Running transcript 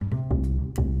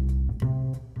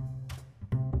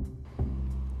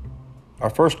Our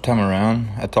first time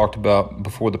around, I talked about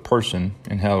before the person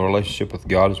and how a relationship with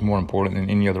God is more important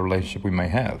than any other relationship we may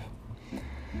have.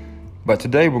 But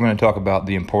today we're going to talk about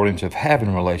the importance of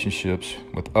having relationships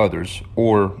with others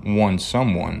or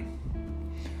someone.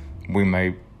 We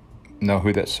may know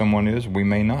who that someone is, we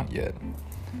may not yet.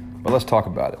 But let's talk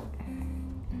about it.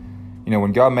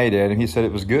 When God made Adam, He said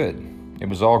it was good. It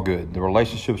was all good. The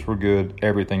relationships were good.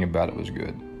 Everything about it was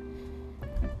good.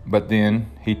 But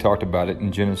then He talked about it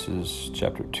in Genesis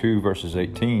chapter 2, verses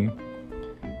 18.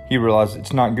 He realized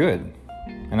it's not good.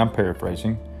 And I'm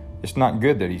paraphrasing. It's not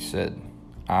good that He said,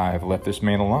 I have left this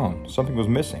man alone. Something was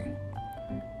missing.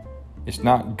 It's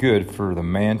not good for the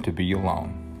man to be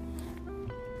alone.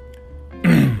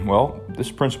 Well,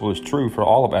 this principle is true for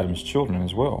all of Adam's children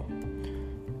as well.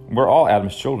 We're all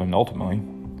Adam's children, ultimately.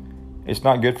 It's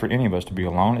not good for any of us to be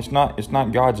alone. It's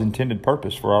not God's intended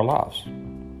purpose for our lives.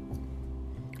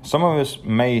 Some of us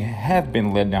may have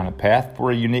been led down a path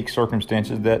for unique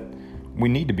circumstances that we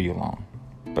need to be alone.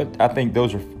 But I think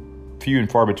those are few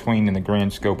and far between in the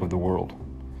grand scope of the world.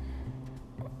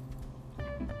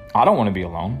 I don't want to be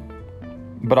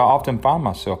alone, but I often find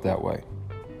myself that way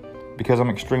because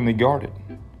I'm extremely guarded.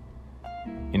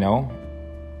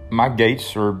 My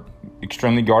gates are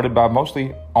extremely guarded by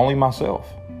mostly only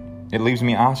myself. It leaves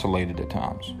me isolated at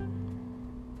times.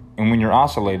 And when you're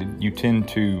isolated, you tend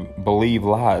to believe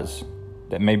lies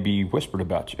that may be whispered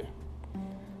about you,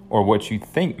 or what you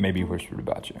think may be whispered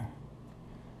about you.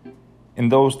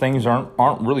 And those things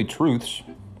aren't really truths,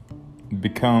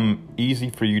 become easy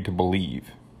for you to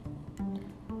believe.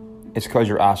 It's because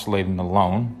you're isolated and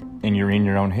alone, and you're in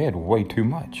your own head way too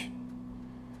much.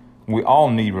 We all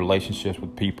need relationships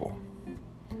with people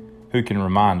who can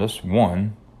remind us,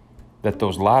 one, that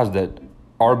those lies that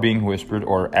are being whispered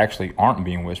or actually aren't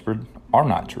being whispered are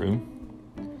not true.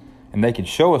 And they can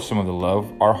show us some of the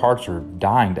love our hearts are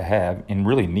dying to have and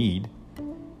really need.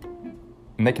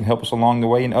 And they can help us along the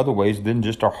way in other ways than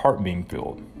just our heart being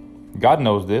filled. God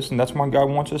knows this, and that's why God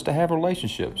wants us to have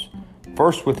relationships.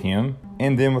 First with Him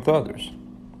and then with others.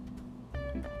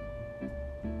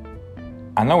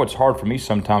 I know it's hard for me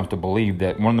sometimes to believe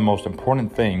that one of the most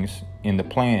important things in the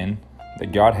plan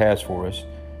that God has for us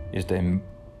is to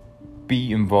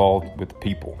be involved with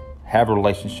people, have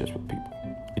relationships with people.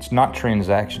 It's not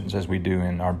transactions as we do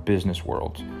in our business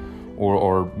worlds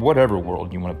or whatever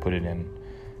world you want to put it in.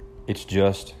 It's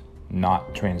just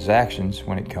not transactions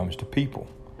when it comes to people.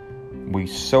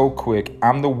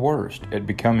 I'm the worst at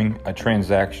becoming a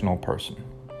transactional person,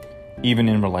 even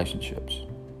in relationships.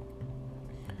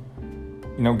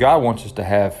 God wants us to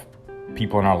have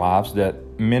people in our lives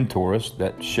that mentor us,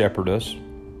 that shepherd us,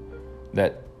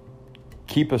 that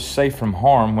keep us safe from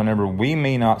harm whenever we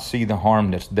may not see the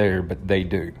harm that's there, but they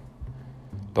do.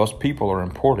 Those people are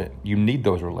important. You need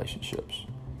those relationships.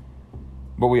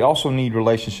 But we also need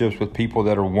relationships with people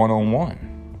that are one-on-one,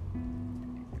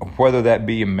 whether that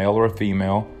be a male or a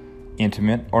female,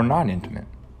 intimate or not intimate.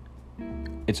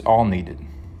 It's all needed.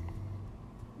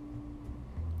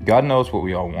 God knows what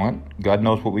we all want. God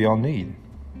knows what we all need.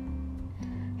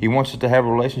 He wants us to have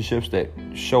relationships that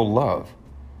show love,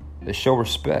 that show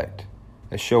respect,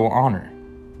 that show honor,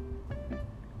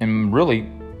 and really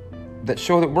that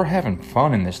show that we're having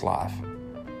fun in this life.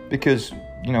 Because,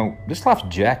 this life's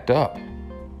jacked up.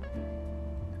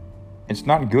 It's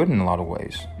not good in a lot of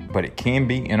ways, but it can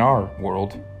be in our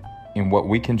world, in what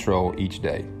we control each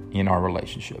day in our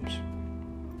relationships.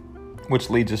 Which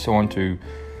leads us on to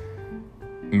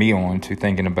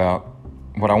thinking about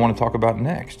what I want to talk about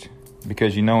next.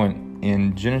 Because,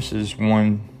 in Genesis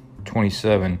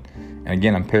 1:27, and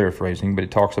again, I'm paraphrasing, but it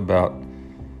talks about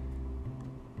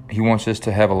He wants us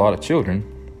to have a lot of children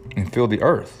and fill the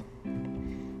earth.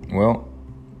 Well,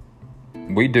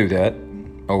 we do that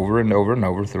over and over and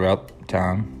over throughout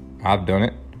time. I've done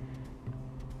it.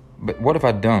 But what have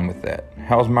I done with that?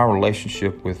 How's my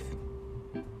relationship with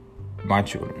my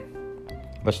children?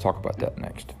 Let's talk about that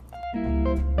next.